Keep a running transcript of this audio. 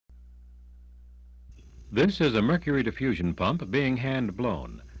This is a mercury diffusion pump being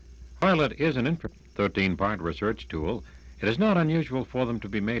hand-blown. While it is an 13-part research tool, it is not unusual for them to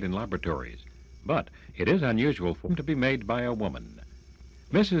be made in laboratories, but it is unusual for them to be made by a woman.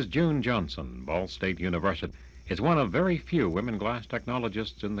 Mrs. June Johnson, Ball State University, is one of very few women glass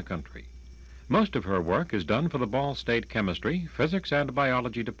technologists in the country. Most of her work is done for the Ball State chemistry, physics, and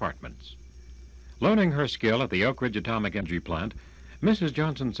biology departments. Learning her skill at the Oak Ridge Atomic Energy Plant, Mrs.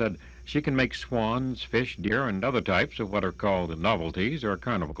 Johnson said she can make swans, fish, deer, and other types of what are called novelties or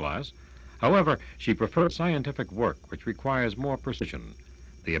carnival glass. However, she prefers scientific work which requires more precision,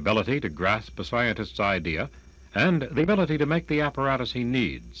 the ability to grasp a scientist's idea, and the ability to make the apparatus he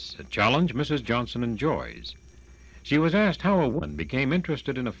needs, a challenge Mrs. Johnson enjoys. She was asked how a woman became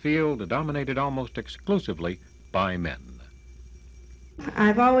interested in a field dominated almost exclusively by men.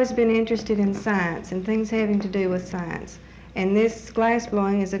 I've always been interested in science and things having to do with science. And this glass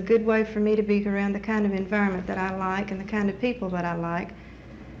blowing is a good way for me to be around the kind of environment that I like and the kind of people that I like.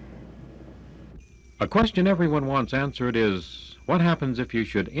 A question everyone wants answered is, what happens if you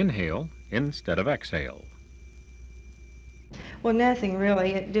should inhale instead of exhale? Well, nothing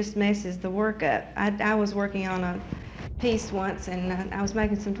really. It just messes the work up. I was working on a piece once, and I was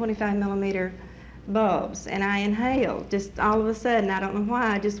making some 25 millimeter bulbs, and I inhaled just all of a sudden. I don't know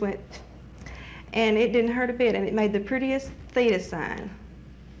why. I just went, and it didn't hurt a bit, and it made the prettiest theta sign.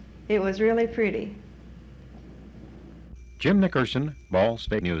 It was really pretty. Jim Nickerson, Ball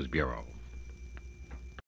State News Bureau.